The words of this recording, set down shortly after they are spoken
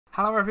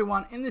Hello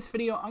everyone, in this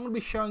video I'm going to be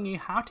showing you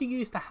how to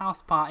use the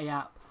Houseparty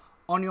app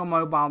on your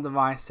mobile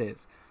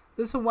devices.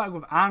 This will work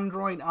with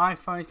Android,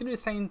 iPhone. It's going to do the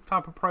same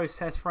type of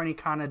process for any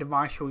kind of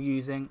device you're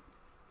using.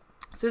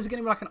 So this is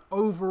going to be like an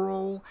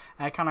overall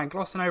kind of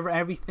glossing over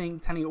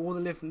everything, telling you all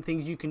the different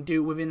things you can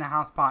do within the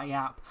Houseparty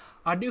app.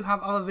 I do have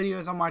other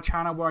videos on my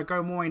channel where I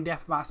go more in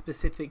depth about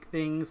specific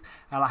things,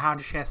 like how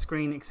to share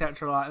screen,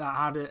 etc, like that,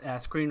 how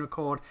to screen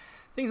record.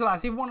 Things like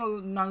that. So if you want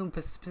to know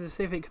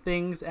specific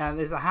things,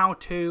 there's a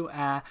how-to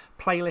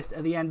playlist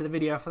at the end of the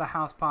video for the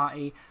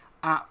Houseparty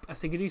app.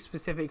 So you can do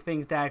specific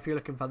things there if you're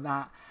looking for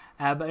that.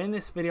 But in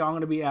this video, I'm going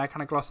to be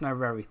kind of glossing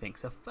over everything.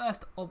 So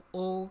first of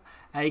all,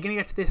 you're going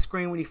to get to this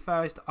screen when you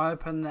first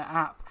open the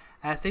app.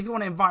 So if you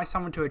want to invite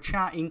someone to a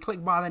chat, you can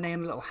click by the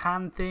name, the little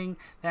hand thing.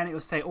 Then it will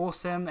say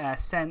awesome,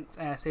 sent.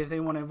 So if they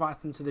want to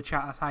invite them to the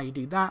chat, that's how you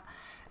do that.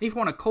 If you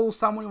want to call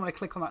someone, you want to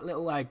click on that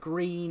little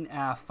green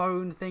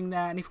phone thing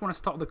there. And if you want to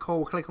stop the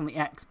call, click on the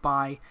X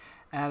by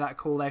that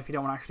call there if you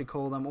don't want to actually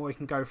call them, or you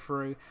can go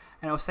through.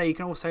 And it will say you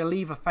can also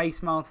leave a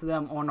voicemail to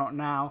them or not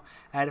now,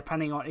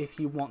 depending on if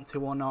you want to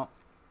or not.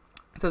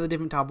 So the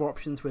different type of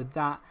options with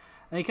that.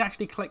 And you can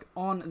actually click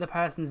on the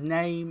person's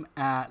name.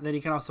 Then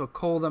you can also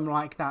call them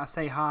like that,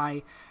 say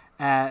hi,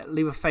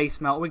 leave a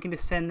voicemail, or we can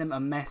just send them a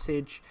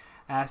message.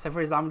 So for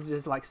example,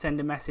 just like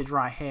send a message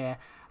right here.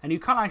 And you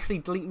can't actually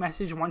delete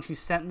message once you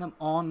sent them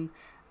on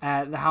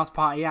the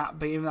Houseparty app.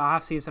 But even though I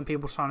have seen some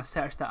people trying to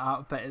search that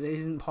up, but it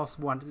isn't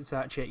possible to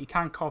search it. You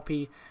can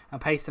copy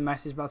and paste the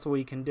message, but that's all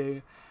you can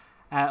do.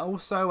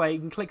 Also, you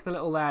can click the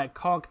little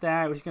cog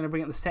there, which is going to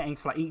bring up the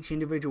settings for like each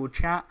individual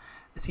chat.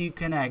 So you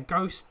can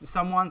ghost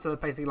someone, so they're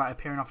basically like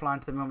appearing offline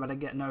to them, but they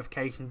get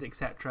notifications,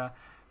 etc.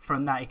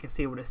 From that, you can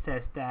see what it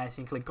says there, so you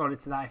can click got it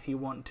to that if you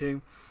want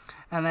to.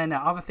 And then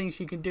other things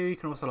you can do, you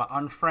can also like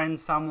unfriend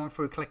someone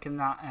through clicking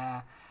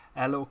that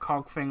little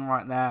cog thing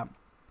right there,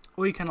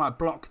 or you can like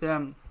block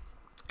them,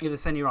 either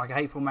send you like a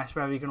hateful message,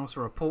 wherever. You can also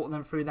report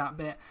them through that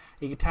bit.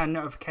 You can turn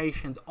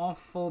notifications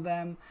off for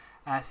them.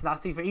 So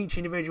that's for each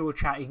individual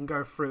chat. You can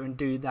go through and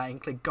do that. You can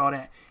click got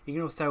it. You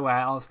can also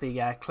obviously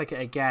click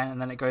it again,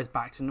 and then it goes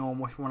back to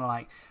normal if you want to,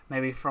 like,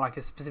 maybe for like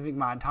a specific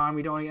amount of time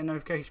you don't want to get a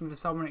notification for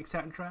someone,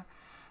 etc.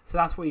 So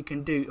that's what you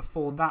can do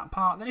for that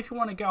part. Then if you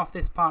want to get off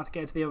this part to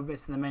get to the other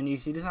bits in the menu,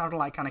 so you just have to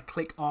like kind of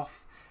click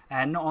off,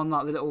 not on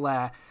like the little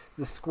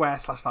the square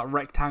 / like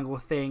rectangle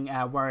thing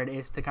where it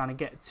is to kind of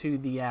get to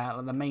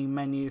the main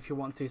menu if you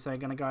want to. So you're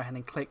going to go ahead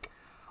and click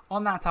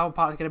on that tab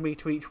part. It's going to be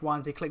to each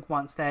one. So you click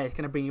once there, it's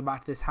going to bring you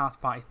back to this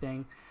Houseparty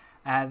thing.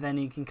 Then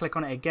you can click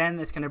on it again.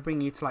 It's going to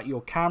bring you to like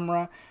your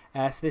camera.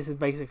 So this is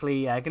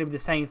basically going to be the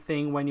same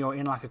thing when you're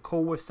in like a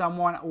call with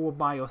someone or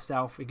by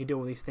yourself. You can do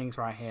all these things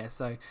right here.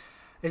 So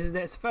this is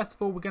it. So first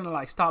of all, we're going to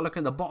like start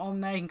looking at the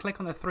bottom there. You can click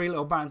on the three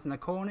little buttons in the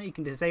corner. You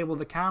can disable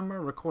the camera,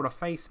 record a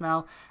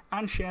voicemail,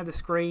 and share the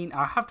screen.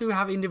 I have to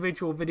have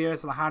individual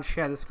videos on how to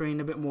share the screen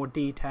in a bit more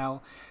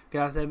detail,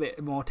 because it's a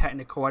bit more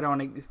technical. I don't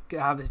want to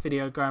have this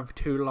video going for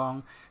too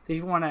long. So if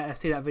you want to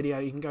see that video,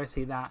 you can go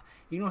see that.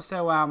 You can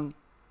also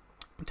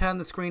turn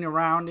the screen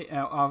around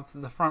of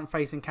the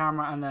front-facing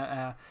camera and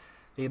the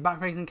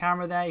back-facing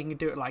camera there. You can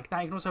do it like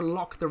that. You can also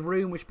lock the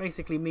room, which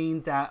basically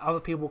means that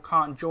other people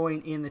can't join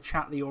in the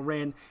chat that you're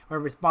in,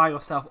 whether it's by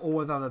yourself or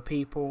with other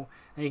people.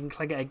 And you can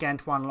click it again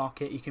to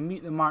unlock it. You can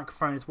mute the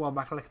microphone as well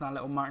by clicking that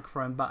little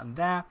microphone button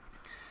there.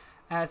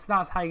 So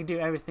that's how you do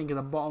everything at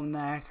the bottom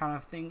there, kind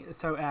of thing.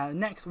 So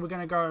next we're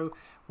going to go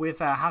with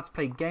how to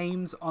play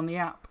games on the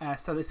app.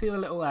 So they see the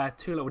little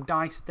two little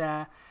dice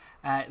there.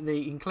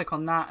 You can click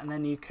on that, and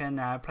then you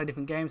can play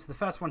different games. So the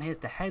first one here is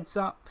the heads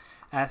up.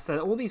 So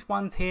all these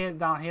ones here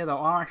down here that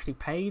are actually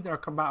paid, they're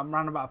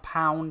around about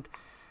 £1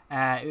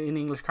 in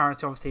English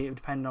currency. Obviously, it would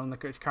depend on the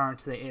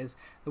currency it is.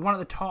 The one at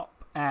the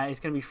top is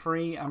going to be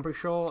free, I'm pretty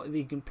sure, that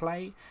you can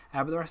play,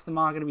 but the rest of them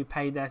are going to be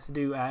paid there, so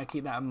do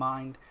keep that in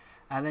mind.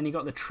 And then you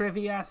got the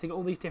trivia, so you got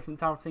all these different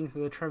types of things for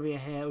the trivia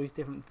here, all these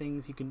different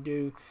things you can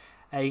do.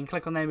 You can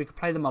click on them. You can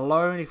play them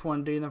alone if you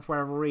want to do them for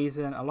whatever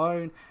reason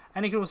alone,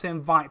 and you can also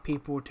invite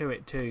people to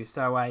it too.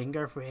 So you can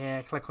go through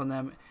here, click on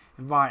them,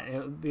 invite.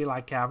 It'll be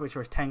like which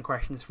are 10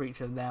 questions for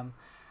each of them.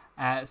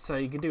 So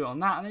you can do it on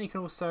that, and then you can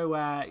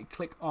also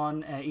click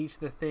on each of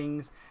the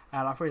things.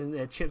 Like for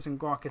instance, chips and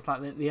guac is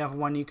like the other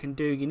one you can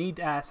do. You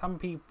need some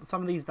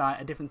of these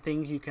are different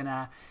things.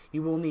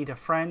 You will need a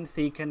friend, so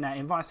you can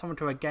invite someone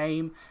to a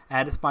game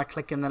just by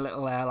clicking the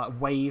little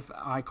like wave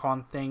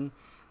icon thing.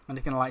 And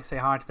it's going to like say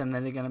hi to them,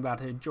 then they're going to be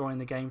able to join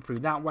the game through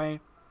that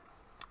way.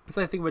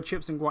 So I think with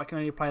chips and guac, you can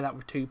only play that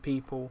with 2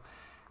 people.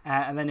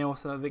 And then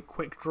also the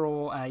quick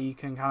draw, you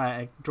can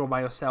kind of draw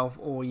by yourself,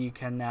 or you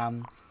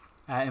can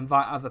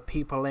invite other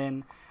people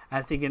in.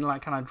 So you can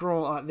like kind of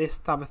draw like this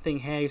type of thing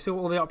here. You see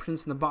all the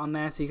options in the bottom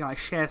there, so you can like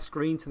share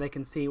screen so they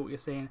can see what you're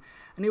seeing.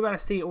 And you'll be able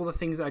to see all the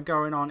things that are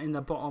going on in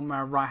the bottom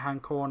right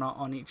hand corner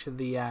on each of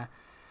the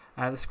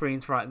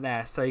screens right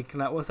there. So you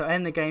can also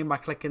end the game by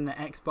clicking the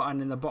X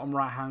button in the bottom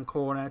right hand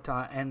corner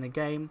to end the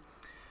game.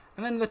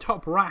 And then in the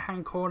top right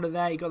hand corner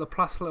there, you got the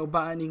plus little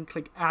button. You can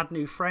click add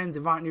new friends,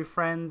 invite new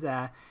friends.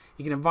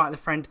 You can invite the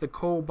friend to the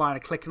call by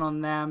clicking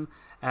on them,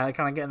 kind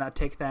of getting that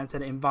tick there and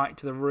said invite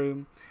to the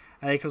room.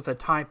 You can also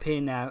type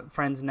in a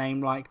friend's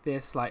name like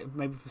this, like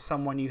maybe for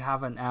someone you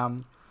haven't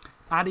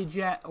added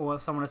yet, or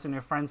if someone else in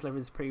your friends list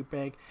is pretty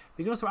big.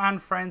 You can also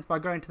add friends by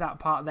going to that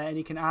part there, and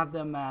you can add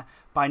them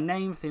by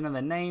name, so you know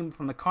their name,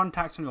 from the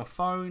contacts on your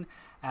phone,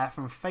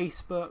 from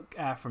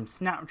Facebook, from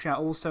Snapchat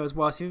also as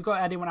well. So if you've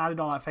got anyone added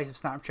on like Facebook,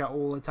 Snapchat,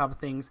 all the type of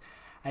things,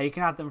 you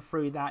can add them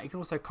through that. You can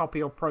also copy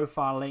your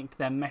profile link to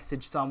then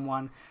message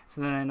someone, so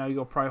then they know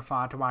your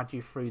profile to add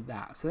you through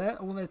that. So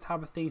all those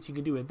type of things you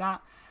can do with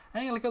that.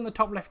 And you click on the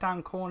top left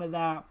hand corner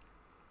there.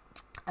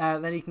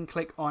 Then you can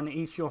click on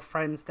each of your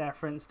friends there,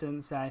 for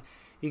instance.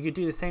 You could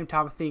do the same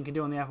type of thing you can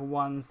do on the other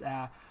ones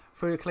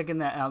through clicking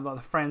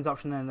the friends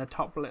option there in the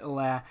top little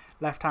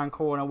left hand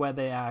corner where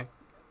the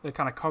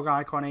kind of cog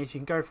icon is.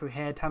 You can go through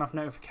here, turn off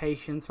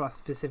notifications for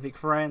specific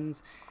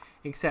friends,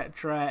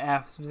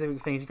 etc.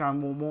 Specific things. You can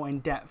go more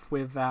in depth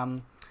with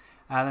the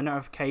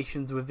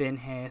notifications within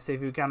here. So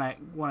if you're gonna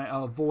want to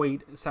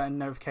avoid certain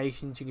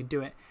notifications, you can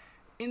do it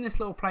in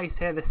this little place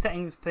here. The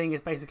settings thing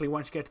is basically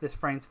once you get to this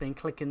friends thing,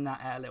 click in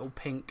that little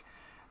pink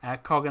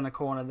cog in the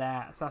corner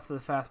there. So that's for the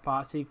first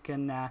part. So you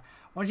can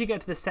once you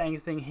get to the settings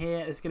thing here,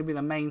 it's going to be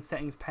the main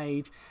settings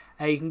page.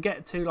 You can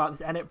get to like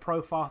this edit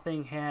profile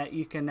thing here.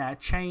 You can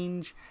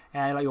change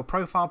like your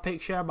profile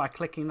picture by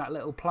clicking that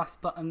little plus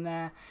button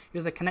there. You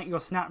also connect your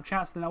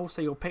Snapchats, then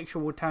also your picture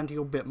will turn to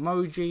your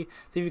Bitmoji.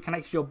 So if you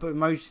connect your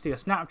Bitmoji to your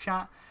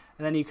Snapchat,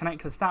 and then you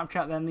connect to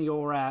Snapchat, then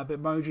your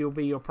Bitmoji will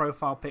be your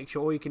profile picture,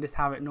 or you can just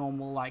have it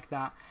normal like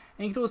that.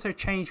 And you can also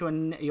change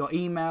your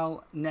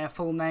email,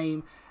 full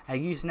name,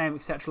 username,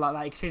 etc. like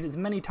that. You can change it as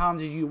many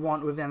times as you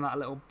want within that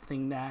little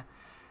thing there.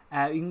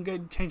 You can go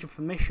change your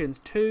permissions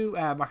too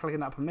by clicking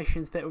that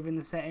permissions bit within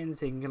the settings.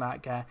 So you can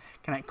like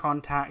connect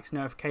contacts,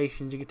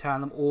 notifications. You can turn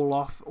them all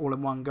off all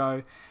in one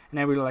go, and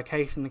every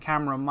location, the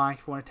camera and mic.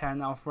 If you want to turn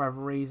that off for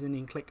whatever reason, you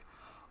can click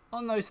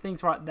on those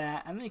things right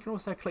there. And then you can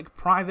also click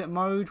private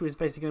mode, which is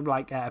basically going to be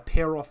like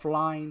appear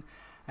offline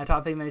type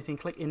of thing. Then you can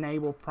click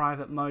enable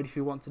private mode if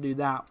you want to do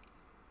that.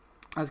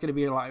 That's going to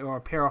be like your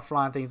appear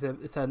offline things.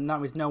 So that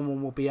means no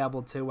one will be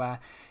able to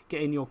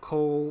get in your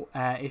call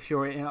if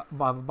you're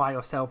by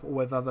yourself or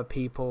with other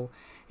people.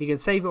 You can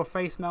save your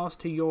face mails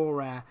to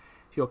your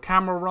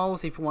camera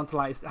rolls. If you want to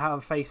like have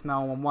a face mail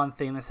on one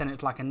thing and send it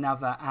to like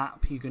another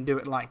app, you can do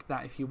it like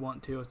that if you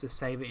want to, or just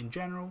save it in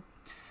general.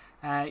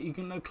 You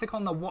can click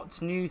on the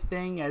what's new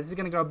thing. This is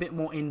going to go a bit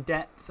more in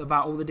depth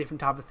about all the different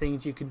type of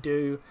things you could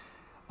do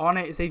on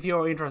it. So if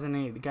you're interested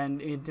in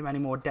going into any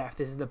more depth,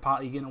 this is the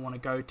part you're going to want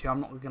to go to. I'm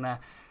not going to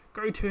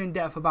go too in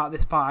depth about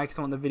this part because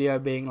I want the video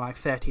being like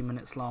 30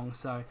 minutes long.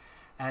 So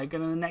going to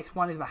the next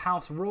one is the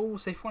house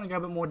rules. So if you want to go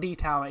a bit more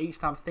detail about each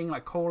type of thing,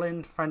 like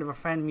calling, friend of a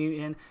friend,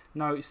 muting,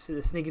 notes,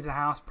 sneaking to the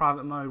house,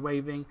 private mode,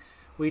 waving,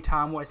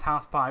 time, what is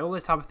house party, all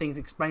those type of things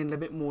explained in a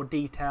bit more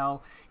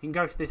detail. You can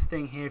go to this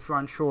thing here if you're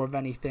unsure of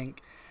anything.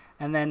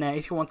 And then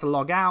if you want to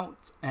log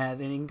out,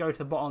 then you can go to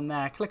the bottom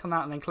there, click on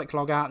that, and then click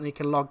log out, and you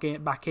can log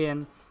back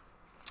in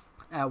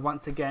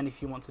once again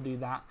if you want to do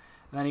that.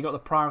 And then you've got the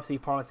privacy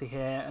policy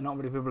here, and not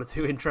many people are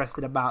too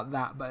interested about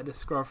that, but just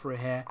scroll through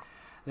here.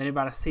 And then you're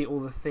about to see all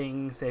the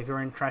things if you're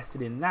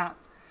interested in that.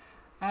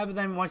 But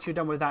then once you're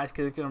done with that, it's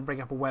going to bring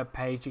up a web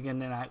page. You're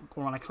going to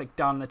want to click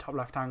done in the top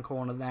left hand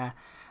corner there.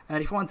 And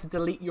then if you want to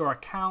delete your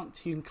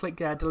account, you can click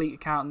there, delete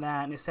account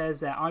there, and it says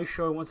there, I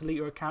sure want to delete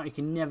your account, you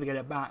can never get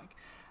it back.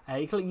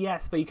 You click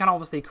yes, but you can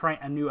obviously create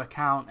a new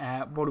account,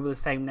 probably with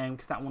the same name,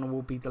 because that one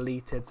will be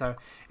deleted. So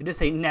it does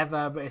say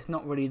never, but it's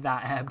not really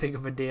that big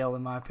of a deal,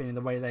 in my opinion,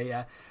 the way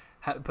they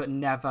put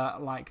never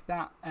like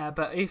that.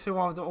 But if you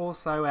want to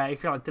also,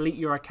 if you like delete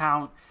your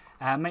account,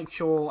 make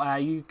sure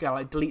you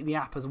like delete the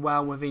app as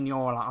well within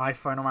your like,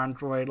 iPhone or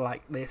Android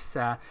like this.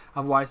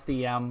 Otherwise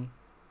the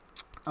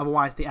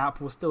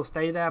app will still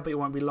stay there, but it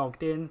won't be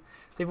logged in.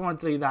 So if you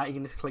want to do that, you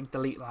can just click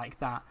delete like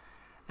that.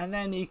 And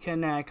then you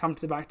can come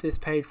to the back to this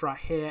page right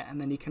here,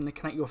 and then you can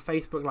connect your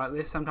Facebook like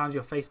this. Sometimes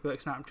your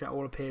Facebook, Snapchat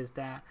all appears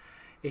there.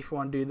 If you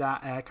want to do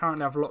that,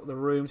 currently I've locked the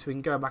room, so we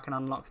can go back and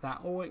unlock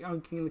that. Or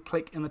you can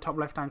click in the top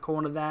left hand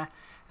corner there,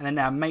 and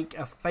then make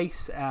a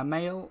face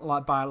mail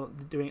like by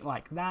doing it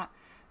like that.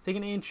 So you're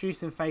going to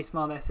introduce in face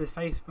mail. That says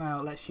face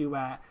mail lets you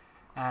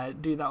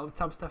do that all the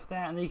type of stuff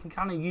there, and then you can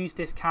kind of use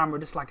this camera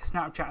just like a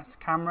Snapchat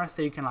camera.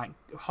 So you can like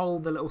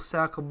hold the little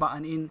circle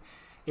button in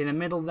the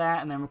middle there,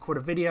 and then record a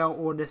video,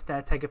 or just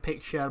take a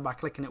picture by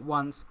clicking it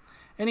once.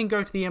 And then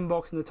go to the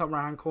inbox in the top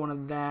right hand corner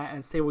there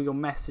and see all your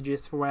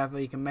messages for wherever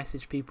you can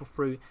message people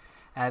through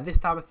this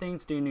type of thing.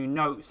 To do new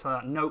notes, so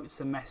that notes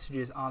and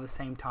messages are the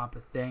same type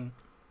of thing.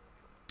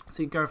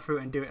 So you go through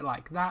and do it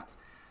like that.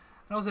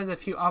 And also there's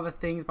a few other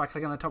things by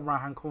clicking on the top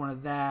right hand corner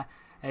there.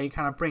 You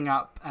kind of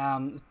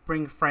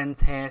bring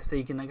friends here, so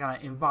you can kind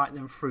of invite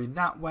them through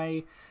that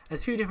way.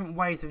 There's a few different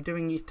ways of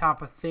doing each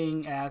type of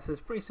thing, so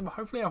it's pretty simple.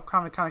 Hopefully I've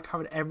kind of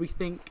covered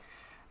everything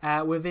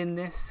within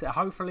this.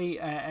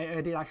 Hopefully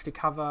I did actually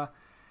cover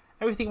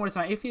everything you want to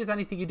know. If there's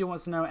anything you do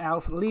want to know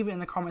else, leave it in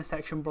the comment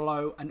section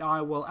below and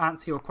I will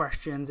answer your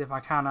questions if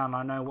I can and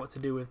I know what to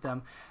do with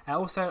them.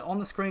 Also on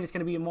the screen it's going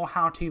to be more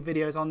how-to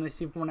videos on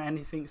this if you want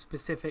anything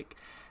specific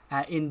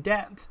in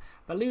depth.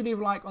 But leave a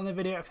like on the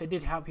video if it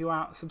did help you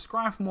out.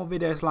 Subscribe for more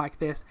videos like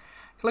this.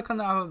 Click on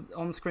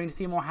the screen to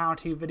see more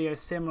how-to videos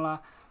similar.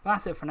 But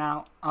that's it for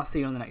now. I'll see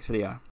you in the next video.